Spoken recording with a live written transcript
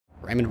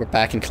Raymond, we're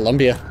back in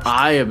Colombia.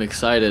 I am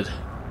excited.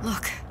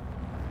 Look.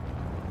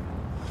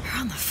 You're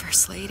on the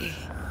First Lady.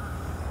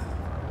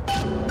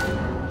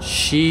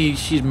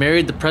 She's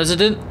married the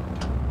president?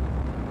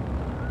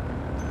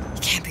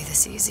 It can't be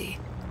this easy.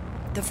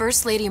 The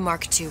First Lady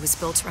Mark II was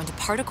built around a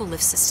particle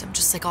lift system,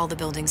 just like all the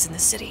buildings in the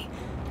city.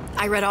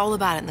 I read all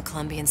about it in the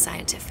Colombian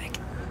Scientific.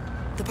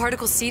 The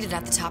particle seated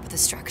at the top of the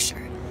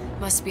structure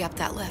must be up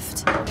that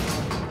lift.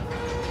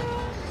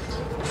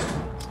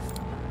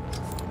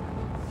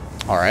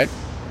 Alright.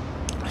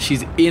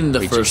 She's in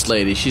the First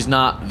Lady. She's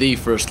not the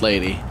First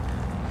Lady.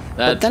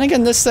 But then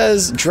again, this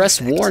says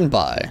dress worn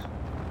by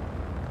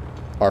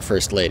our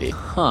First Lady.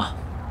 Huh.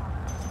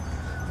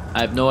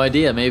 I have no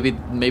idea. Maybe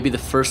the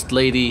First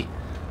Lady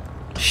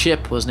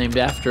ship was named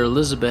after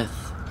Elizabeth.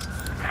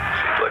 Seems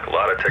like a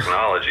lot of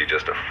technology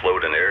just to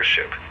float an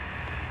airship.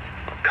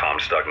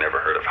 Comstock never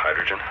heard of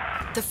hydrogen.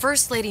 The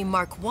First Lady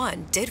Mark I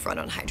did run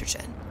on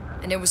hydrogen,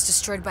 and it was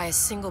destroyed by a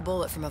single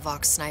bullet from a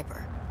Vox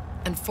sniper.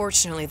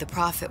 Unfortunately, the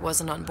Prophet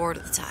wasn't on board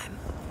at the time.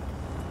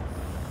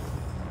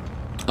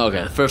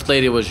 Okay, the First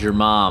Lady was your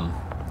mom,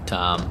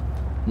 Tom.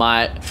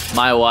 My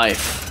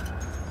wife.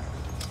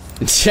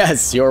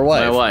 Yes, your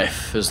wife. My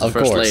wife is the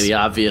First Lady,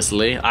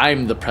 obviously.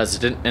 I'm the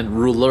president and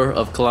ruler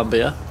of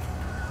Colombia.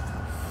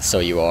 So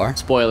you are.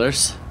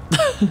 Spoilers.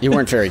 You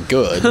weren't very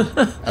good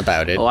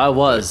about it. Oh, I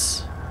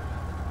was.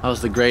 I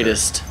was the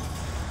greatest.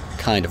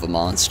 Kind of a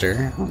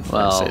monster, if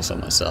Well, I say so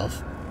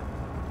myself.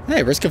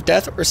 Hey, risk of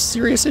death or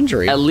serious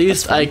injury. At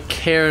least I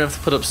care enough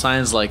to put up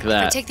signs like If I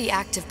that. take the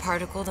active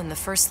particle, then the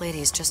First Lady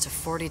is just a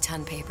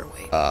 40-ton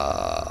paperweight.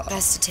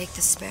 Best to take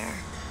the spare.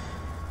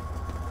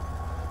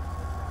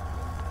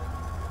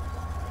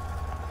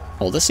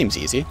 Well, this seems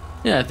easy.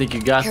 Yeah, I think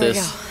you got Here we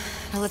this. go.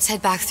 Now let's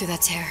head back through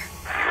that tear.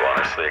 You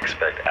honestly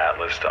expect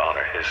Atlas to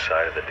honor his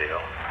side of the deal?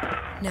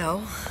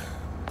 No,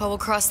 but we'll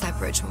cross that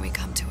bridge when we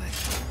come to it.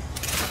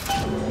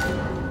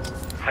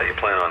 How you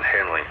plan on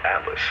handling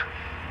Atlas?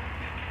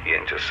 He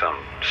ain't just some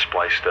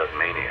spliced up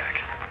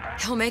maniac.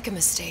 He'll make a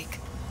mistake.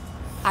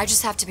 I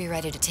just have to be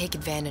ready to take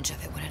advantage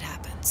of it when it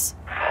happens.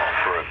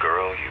 All for a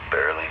girl you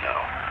barely know.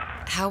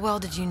 How well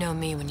did you know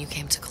me when you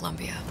came to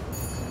Colombia?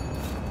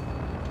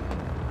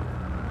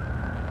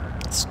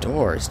 This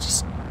door is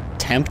just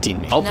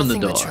tempting me. Open the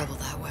Nothing door. but trouble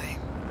that way.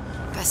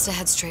 Best to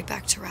head straight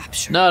back to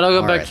Rapture. No, don't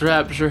go back Alright, to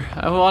Rapture.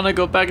 I want to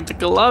go back to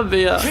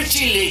Colombia.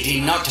 Pretty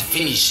lady not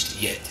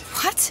finished yet.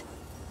 What?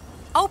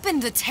 Open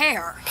the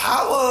tear.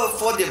 Power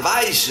for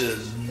device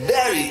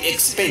very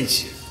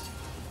expensive.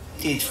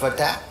 Tit for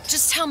tat.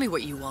 Just tell me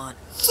what you want.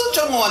 Such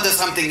a want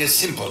something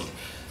simple.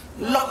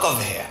 Lock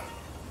of hair.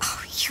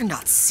 Oh, you're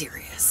not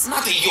serious.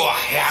 Not your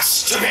hair,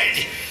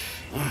 stupid.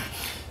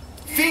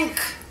 Think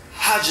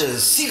has a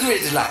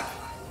secret lab.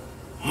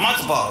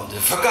 Mothballed,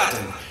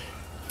 forgotten.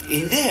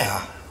 In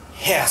there,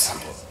 hair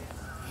sample.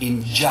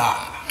 In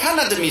jar.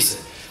 Cannot miss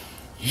it.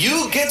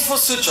 You get for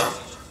suture.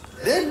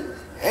 Then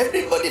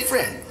everybody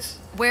friends.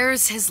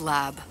 Where's his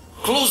lab?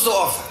 Closed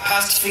off,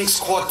 past Fink's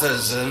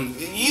quarters.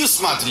 You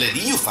smart lady,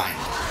 you find.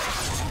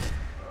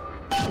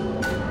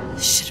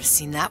 Should have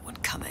seen that one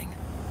coming.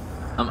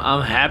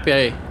 I'm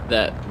happy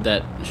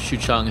that Shu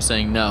Chong is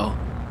saying no.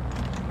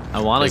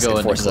 I want to go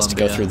into forces us to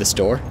go Colombia. through this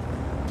door.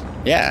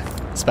 Yeah,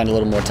 spend a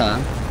little more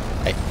time.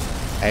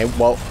 Hey,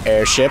 whoa,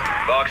 airship.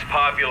 Vox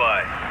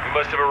Populi. We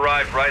must have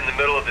arrived right in the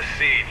middle of the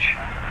siege.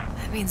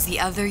 That means the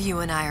other you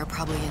and I are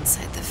probably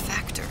inside the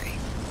factory.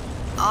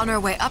 On our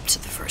way up to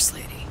the First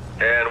Lady.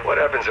 And what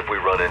happens if we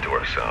run into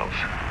ourselves?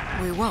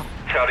 We won't,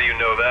 How do you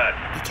know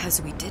that?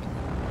 because we didn't.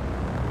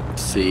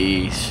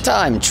 See,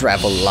 Time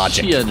travel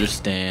logic. she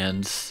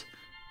understands.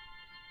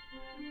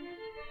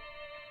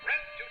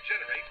 Press to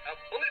generate a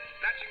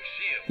bullet-snatching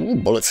shield.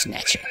 Ooh, bullet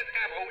snatcher. This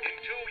ammo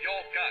into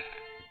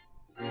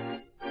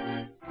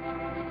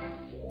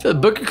your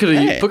gun. Booker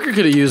Hey.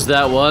 could have used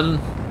that one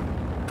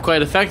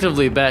quite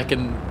effectively back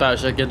in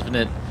Bioshock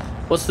Infinite.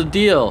 What's the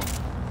deal?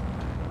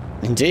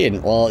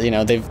 Indeed. Well, you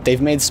know,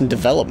 they've made some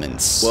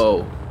developments.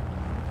 Whoa.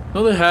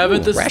 No, they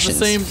haven't. Ooh, This rations. is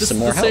the same. This Some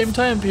is more the same health.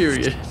 time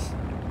period.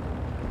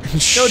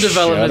 No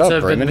developments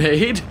have been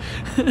made.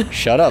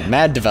 Shut up,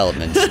 mad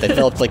developments. They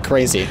developed like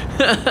crazy.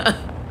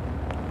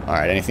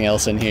 Alright, anything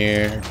else in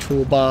here?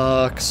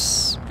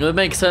 Toolbox. It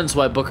makes sense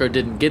why Booker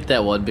didn't get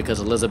that one because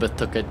Elizabeth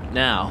took it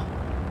now.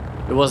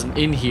 It wasn't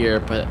in here,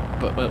 but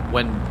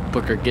when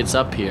Booker gets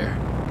up here,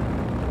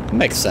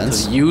 Makes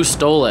sense. so you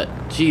stole it.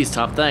 Jeez,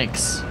 Tom,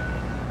 thanks.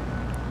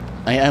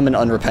 I am an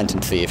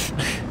unrepentant thief.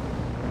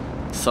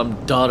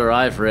 Some daughter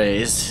I've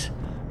raised.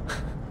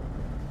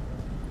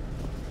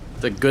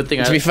 It's a good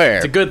thing. To be fair,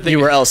 it's a good thing you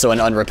were also an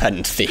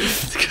unrepentant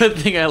thief. It's a good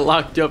thing I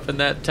locked you up in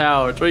that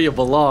tower. It's where you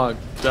belong,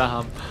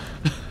 Tom.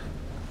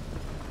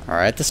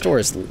 Alright, this door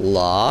is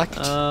locked.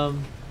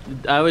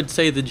 I would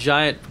say the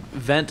giant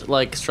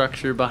vent-like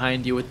structure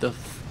behind you with the,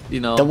 you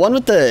know, The one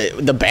with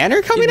the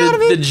banner coming out of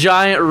the it?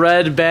 giant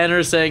red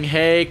banner saying,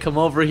 "Hey, come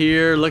over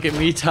here. Look at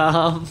me,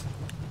 Tom."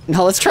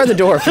 No, let's try the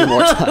door a few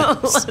more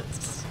times.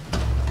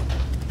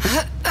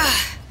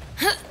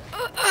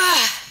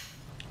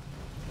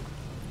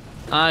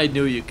 I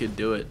knew you could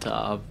do it,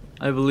 Tom.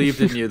 I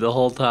believed in you the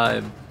whole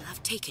time.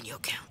 I've taken your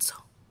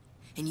counsel,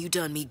 and you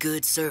done me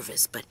good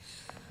service, but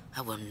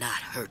I will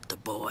not hurt the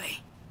boy.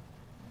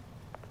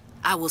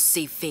 I will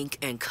see Fink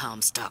and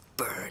Comstock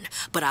burn,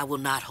 but I will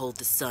not hold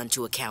the son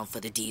to account for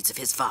the deeds of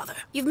his father.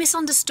 You've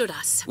misunderstood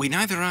us. We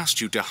neither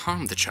asked you to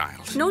harm the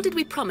child. Nor did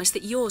we promise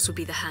that yours would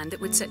be the hand that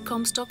would set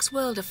Comstock's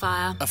world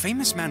afire. A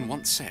famous man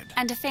once said,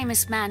 And a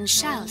famous man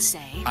shall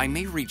say, I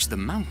may reach the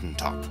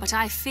mountaintop. but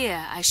I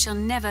fear I shall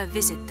never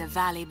visit the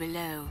valley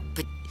below.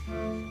 But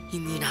you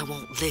mean I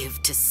won't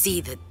live to see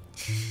the...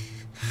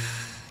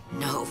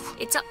 No.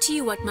 It's up to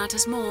you what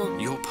matters more.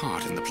 Your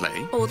part in the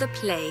play? Or the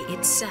play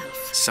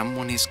itself.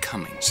 Someone is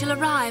coming. She'll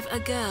arrive a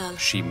girl.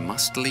 She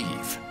must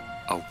leave.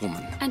 A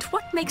woman. And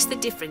what makes the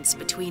difference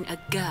between a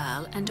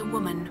girl and a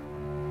woman?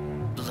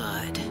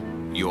 Blood.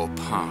 Your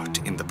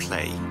part in the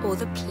play. Or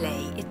the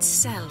play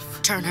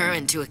itself. Turn her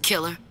into a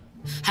killer?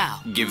 How?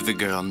 Give the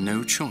girl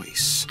no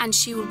choice. And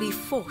she will be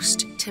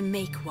forced to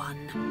make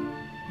one.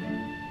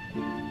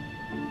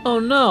 Oh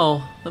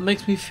no, that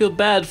makes me feel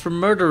bad for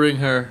murdering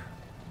her.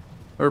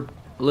 Or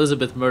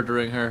Elizabeth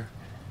murdering her.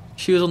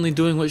 She was only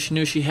doing what she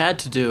knew she had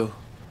to do.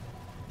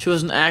 She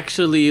wasn't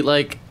actually,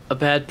 like, a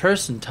bad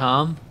person,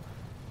 Tom.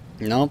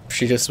 Nope,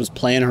 she just was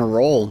playing her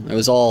role. It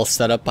was all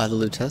set up by the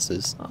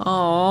Lutesses.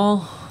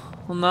 Oh,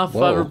 well now if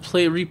I Whoa.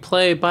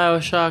 replay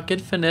Bioshock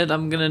Infinite,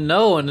 I'm gonna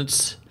know, and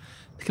it's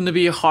gonna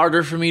be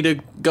harder for me to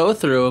go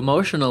through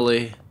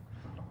emotionally.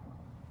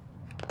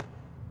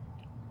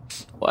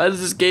 Why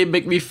does this game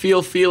make me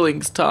feel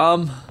feelings,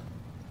 Tom?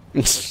 I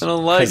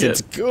don't like it.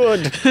 It's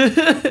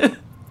good.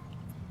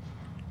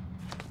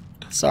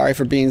 Sorry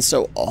for being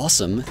so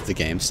awesome, the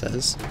game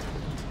says.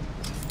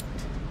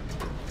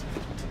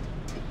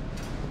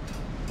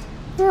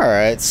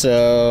 Alright,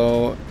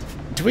 so...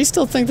 Do we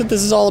still think that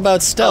this is all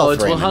about stealth, Oh,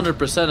 it's Raymond?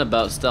 100%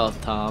 about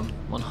stealth, Tom.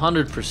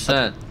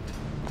 100%.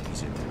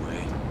 He's in the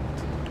way.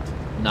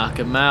 Knock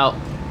him out.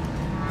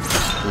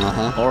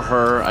 Uh-huh. Or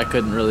her, I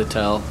couldn't really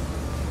tell.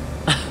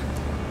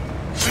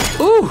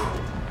 Ooh!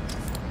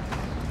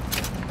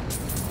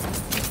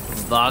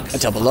 Vox.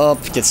 Double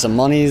up, get some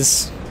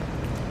monies.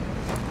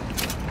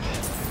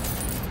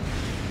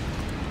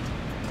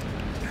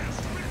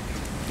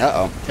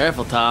 Uh-oh.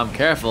 Careful, Tom,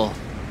 careful.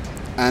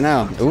 I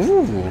know.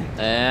 Ooh.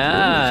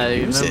 Yeah, Ooh,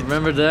 you use it.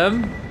 remember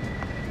them?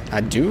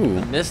 I do.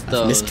 I missed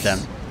I've missed those. them.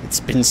 It's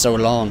been so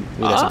long.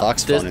 Ooh, there's a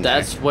Vox phone in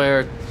that's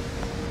there.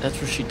 that's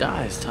where she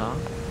dies,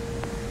 Tom.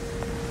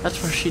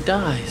 That's where she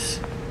dies.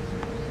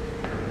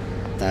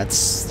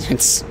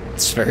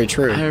 It's very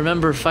true. I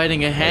remember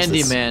fighting a Where's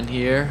this? handyman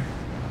here.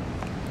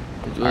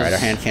 It was, Alright, our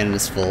hand cannon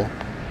is full.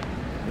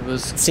 It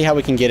was. Let's see how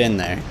we can get in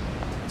there.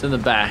 It's in the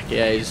back.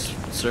 Yeah, you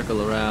just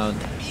circle around.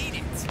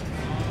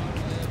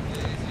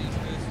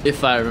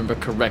 If I remember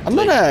correctly.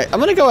 I'm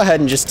gonna go ahead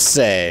and just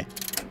say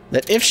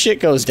that if shit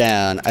goes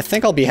down, I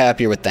think I'll be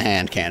happier with the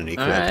hand cannon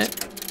equipped.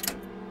 Alright.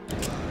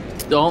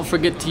 Don't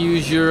forget to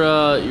use your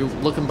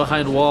looking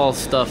behind walls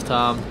stuff,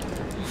 Tom.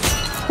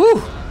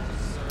 Whew!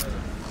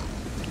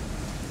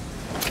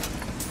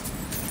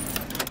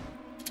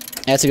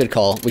 That's a good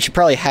call. We should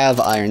probably have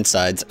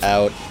Ironsides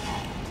out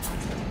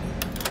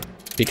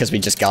because we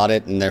just got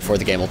it, and therefore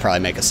the game will probably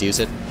make us use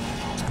it.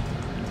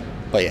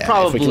 But yeah,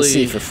 Probably. if we can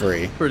see for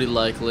free. Pretty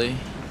likely.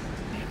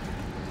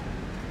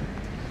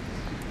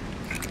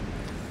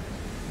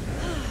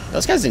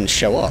 Those guys didn't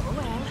show up.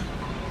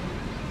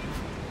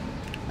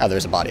 Oh,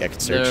 there's a body I can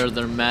search.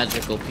 They're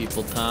magical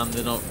people, Tom.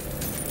 They don't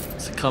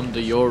succumb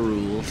to your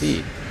rules.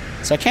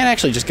 So I can't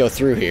actually just go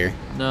through here.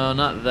 No,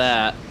 not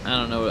that. I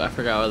don't know. I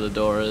forgot where the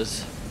door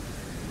is.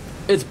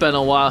 It's been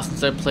a while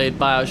since I played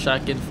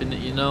Bioshock Infinite,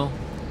 you know?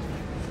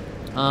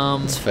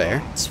 It's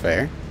fair. It's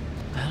fair.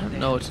 I don't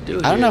know what to do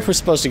here. I don't know if we're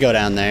supposed to go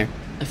down there.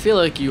 I feel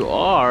like you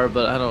are,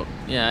 but I don't...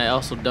 Yeah, I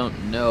also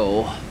don't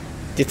know.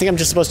 Do you think I'm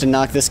just supposed to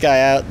knock this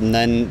guy out and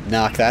then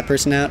knock that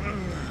person out?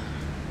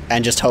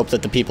 And just hope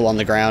that the people on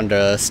the ground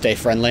stay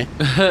friendly?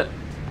 You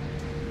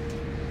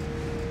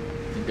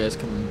guys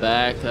coming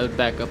back? I would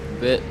back up a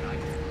bit.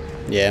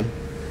 Yeah.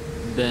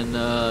 Then,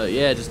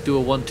 yeah, just do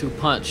a 1-2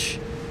 punch.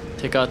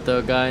 Take out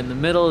the guy in the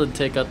middle and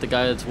take out the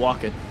guy that's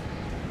walking.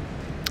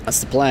 That's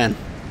the plan.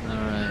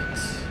 Alright.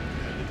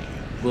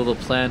 Will the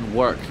plan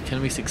work?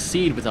 Can we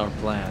succeed with our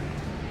plan?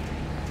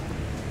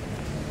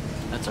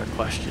 That's our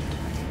question.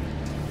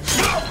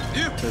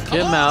 Took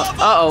him out.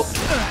 Uh-oh.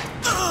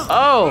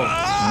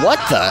 Oh! What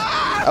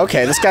the?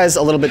 Okay, this guy's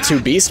a little bit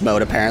too beast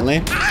mode, apparently.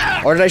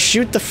 Or did I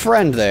shoot the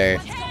friend there?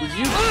 Did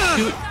you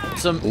shoot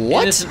some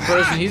What? innocent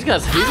person? He's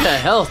got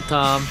health,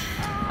 Tom.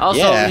 Also,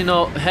 Yeah. you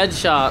know,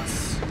 headshots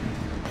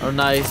are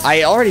nice.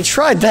 I already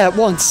tried that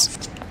once.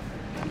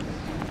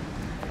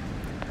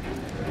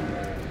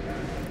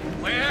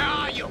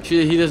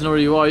 He doesn't know where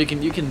you are. You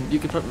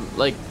can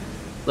like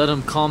let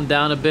him calm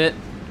down a bit,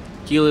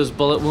 heal his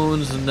bullet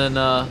wounds, and then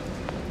knock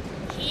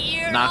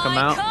him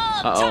out.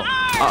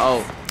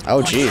 Uh-oh.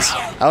 Oh, jeez.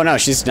 Oh, no,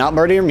 she's not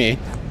murdering me.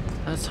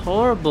 That's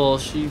horrible.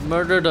 She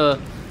murdered a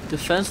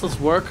defenseless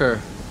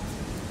worker.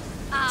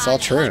 It's all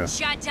true.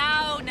 Shut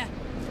down.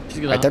 She's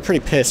gonna, Right, they're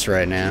pretty pissed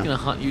right she's now. gonna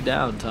hunt you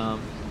down, Tom.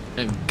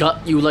 and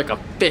gut you like a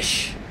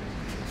fish.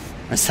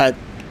 Is that...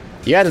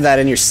 You added that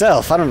in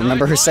yourself. I don't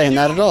remember her saying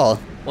that at all.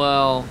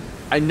 Well,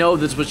 I know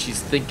that's what she's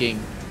thinking.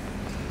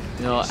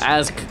 You know,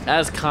 as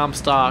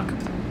Comstock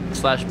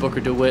 / Booker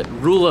DeWitt,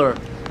 ruler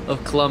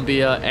of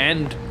Columbia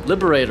and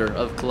liberator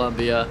of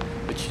Columbia,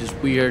 which is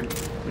weird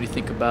when you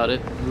think about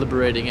it,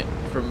 liberating it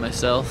from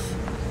myself.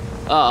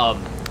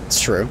 It's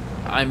true.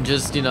 I'm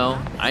just, you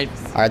know,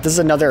 Alright, this is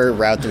another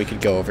route that we could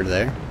go over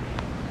there.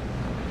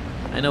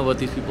 I know what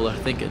these people are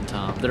thinking,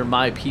 Tom. They're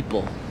my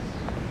people.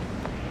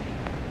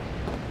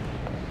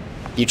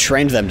 You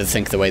trained them to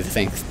think the way they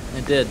think.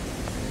 I did.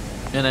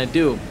 And I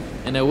do.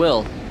 And I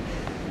will.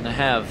 And I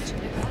have.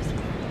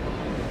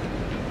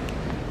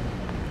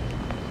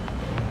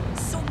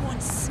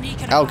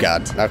 Oh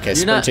god. Okay,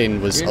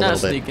 sprinting was a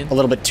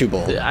little bit too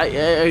bold.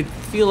 I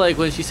feel like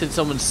when she said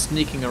someone's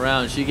sneaking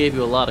around, she gave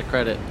you a lot of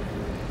credit.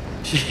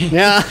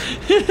 Yeah.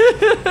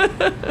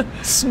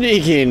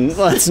 Sneaking.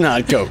 Let's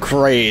not go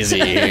crazy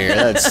here.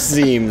 That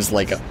seems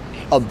like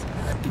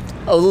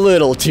a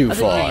little too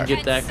far. I think you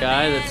can get that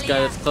guy.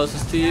 That's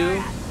closest to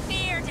you.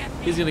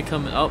 He's gonna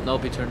come in. Oh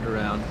nope, he turned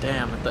around.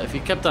 Damn! If he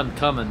kept on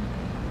coming,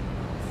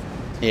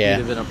 yeah,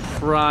 he'd have been a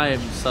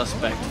prime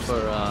suspect for.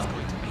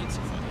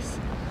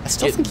 I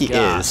still think he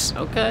is.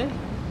 Okay.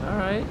 All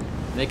right.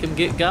 Make him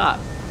get got.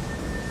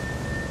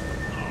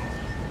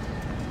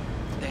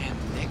 Damn,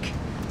 Nick.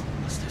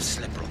 Must have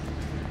slippery.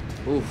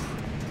 Oof.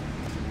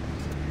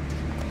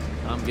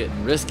 I'm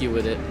getting risky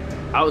with it.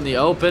 Out in the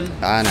open.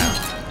 I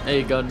know. There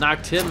you go.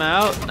 Knocked him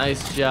out.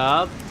 Nice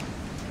job.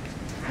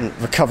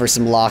 Recover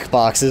some lock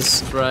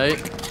boxes. That's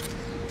right.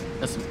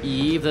 That's some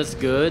Eve. That's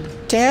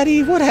good.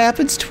 Daddy, what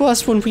happens to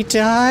us when we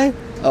die?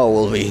 Oh,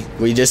 well,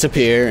 we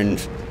disappear and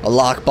a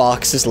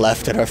lockbox is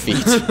left at our feet.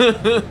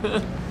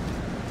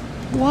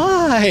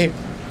 Why?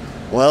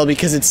 Well,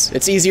 because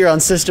it's easier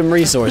on system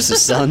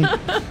resources, son.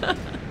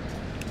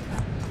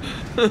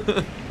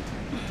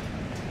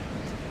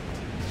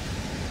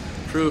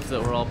 Proof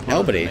that we're all part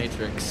of the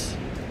Matrix.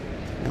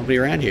 Nobody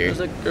around here. There's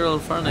a girl in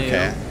front of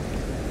you.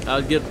 I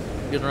would get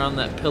around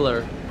that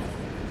pillar.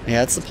 Yeah,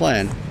 that's the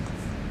plan.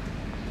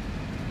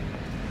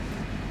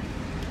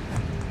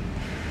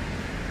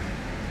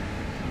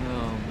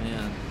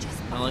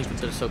 I like that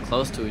they're so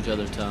close to each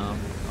other, Tom.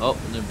 Oh,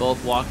 and they're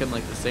both walking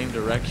like the same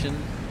direction.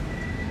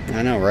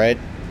 I know, right?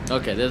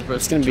 Okay, this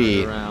person's gonna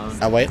be around.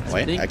 Oh wait.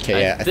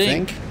 Okay, yeah, I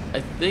think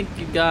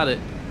you got it.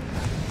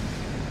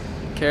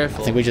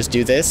 Careful. I think we just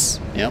do this.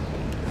 Yep.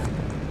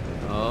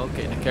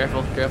 Okay, now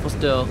careful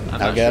still. I'm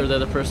not God. sure that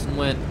the person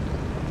went.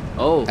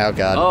 Oh. Oh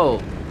god. Oh.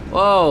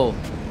 Whoa.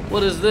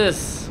 What is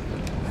this?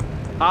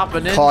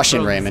 Hopping in.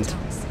 Caution, Raymond.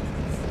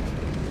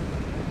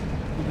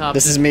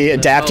 This is me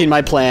adapting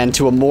my plan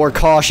to a more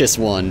cautious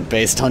one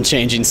based on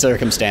changing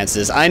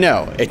circumstances. I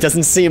know, it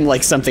doesn't seem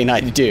like something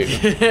I'd do.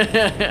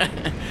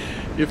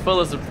 You're full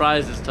of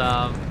surprises,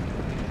 Tom.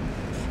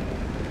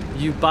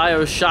 You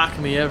Bioshock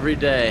me every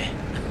day.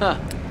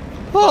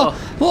 Oh,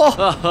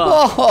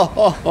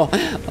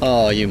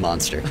 you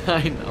monster.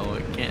 I know,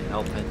 I can't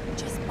help it.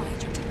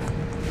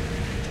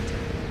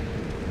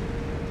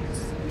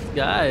 These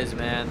guys,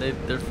 man,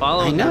 they're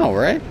following I know,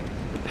 right?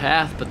 the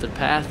path, but their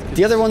path...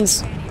 The other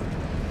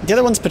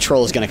one's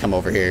patrol is gonna come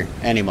over here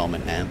any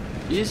moment now.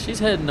 She's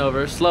heading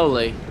over,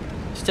 slowly.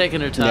 She's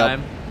taking her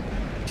time. Yep.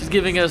 She's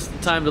giving us the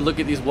time to look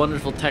at these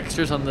wonderful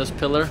textures on this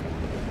pillar.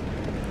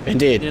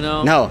 Indeed. You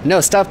know?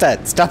 No, stop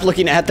that. Stop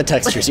looking at the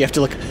textures. You have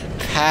to look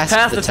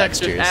past the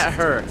textures. At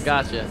her.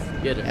 Gotcha.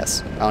 Get her.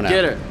 Yes. Oh no.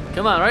 Get her.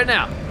 Come on, right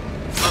now.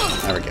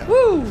 There we go.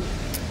 Woo!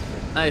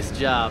 Nice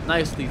job.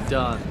 Nicely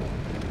done.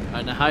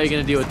 Alright, now how are you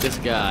gonna deal with this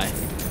guy?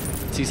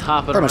 He's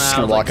hopping around. I'm just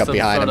gonna walk up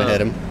behind him and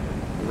hit him.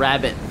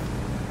 Rabbit.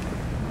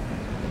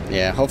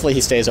 Yeah, hopefully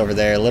he stays over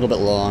there a little bit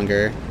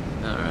longer.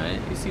 Alright,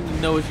 you seem to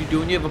know what you're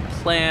doing. You have a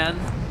plan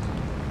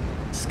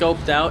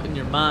scoped out in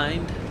your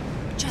mind.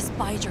 Just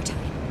bide your time.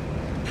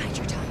 Bide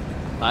your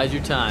time. Bide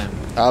your time.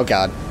 Oh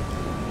god.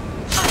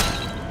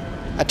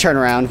 That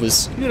turnaround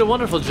was... You did a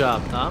wonderful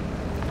job, Tom.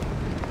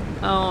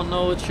 I don't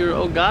know what you're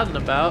oh-godding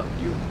about.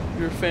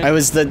 You're fantastic. I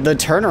was the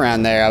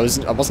turnaround there. I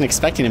wasn't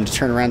expecting him to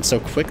turn around so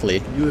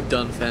quickly. You have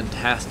done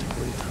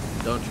fantastically,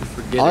 Tom. Don't you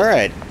forget it.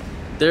 Alright.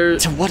 There...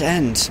 To what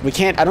end? We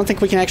can't... I don't think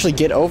we can actually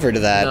get over to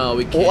that. No,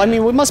 we can't. Well, I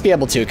mean, we must be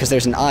able to, because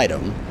there's an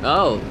item.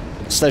 Oh.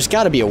 So there's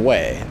got to be a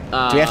way.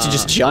 Do we have to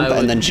just jump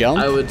and then jump?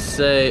 I would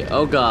say...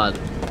 Oh, God.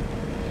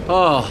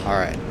 Oh.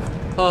 Alright.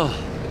 Oh.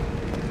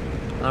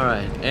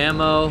 Alright.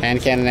 Ammo.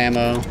 Hand cannon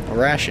ammo. A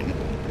ration.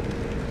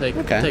 Take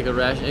a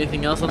ration.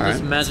 Anything else on this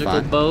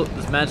magical boat?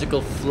 This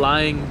magical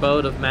flying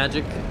boat of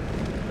magic?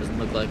 Doesn't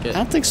look like it. I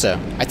don't think so.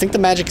 I think the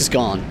magic is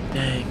gone.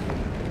 Dang.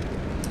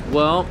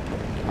 Well...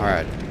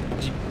 Alright.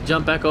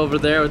 Jump back over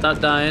there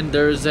without dying.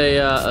 There's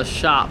a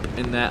shop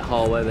in that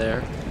hallway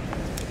there.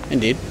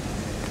 Indeed.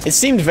 It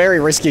seemed very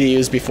risky to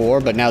use before,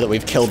 but now that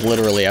we've killed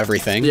literally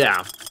everything,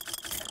 yeah,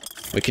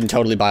 we can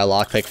totally buy a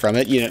lockpick from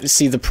it. You know,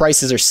 see, the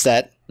prices are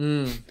set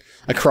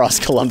across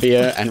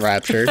Columbia and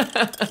Rapture.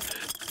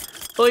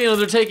 Well, you know,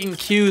 they're taking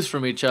cues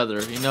from each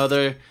other. You know,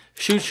 they're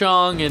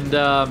Shuchong and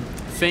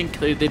Fink,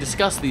 they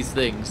discuss these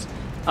things.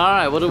 All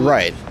right, what do we,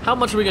 Right. How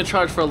much are we gonna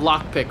charge for a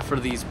lockpick for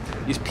these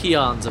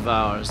peons of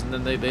ours? And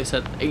then they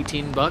said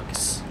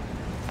 $18.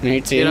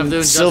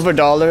 18 silver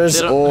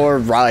dollars or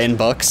Ryan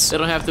bucks. They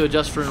don't have to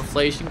adjust for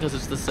inflation because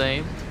it's the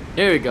same.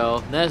 Here we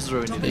go. This is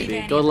where we need to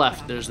be. Go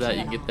left. There's that.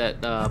 You can get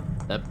that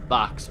that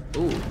box.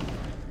 Ooh,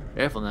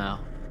 careful now.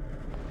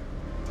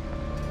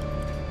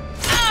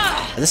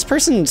 This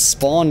person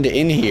spawned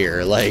in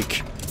here,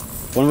 like,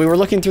 when we were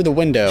looking through the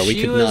window, we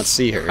could not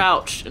see her. She was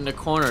crouched in the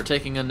corner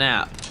taking a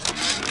nap.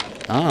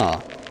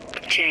 Ah.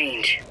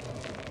 Change.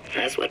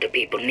 That's what the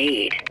people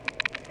need.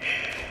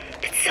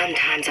 But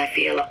sometimes I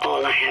feel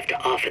all I have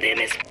to offer them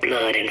is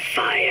blood and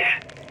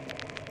fire.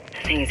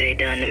 The things they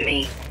done to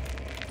me,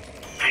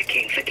 I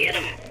can't forget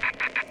them.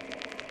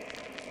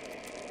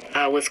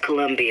 I was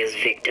Columbia's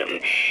victim,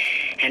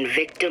 and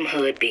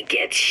victimhood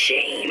begets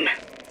shame.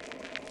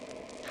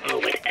 Oh,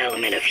 what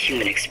element of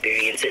human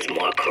experience is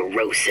more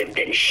corrosive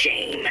than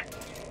shame?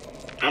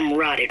 I'm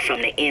rotted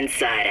from the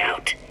inside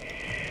out.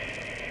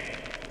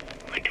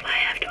 What do I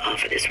have to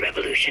offer this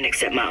revolution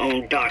except my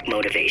own dark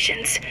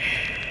motivations?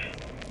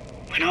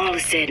 When all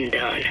is said and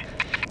done,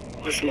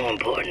 what's more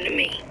important to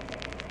me?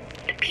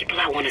 The people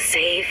I want to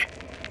save?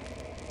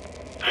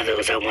 Or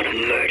those I want to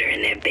murder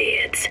in their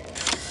beds?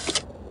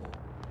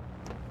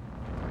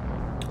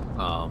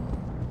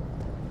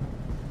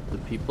 The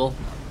people?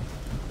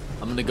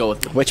 I'm gonna go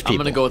with the... Which people? I'm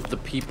gonna go with the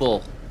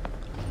people.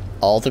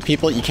 All the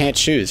people? You can't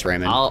choose,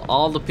 Raymond.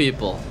 All the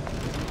people.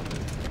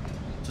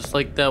 Just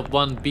like that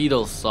one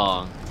Beatles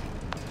song.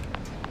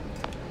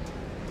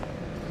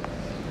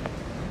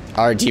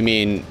 Or do you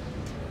mean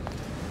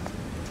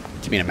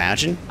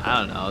Imagine? I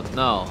don't know.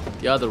 No,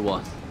 the other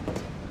one.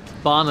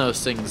 Bono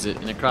sings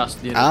it in Across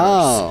the Universe.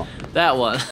 Oh. That one.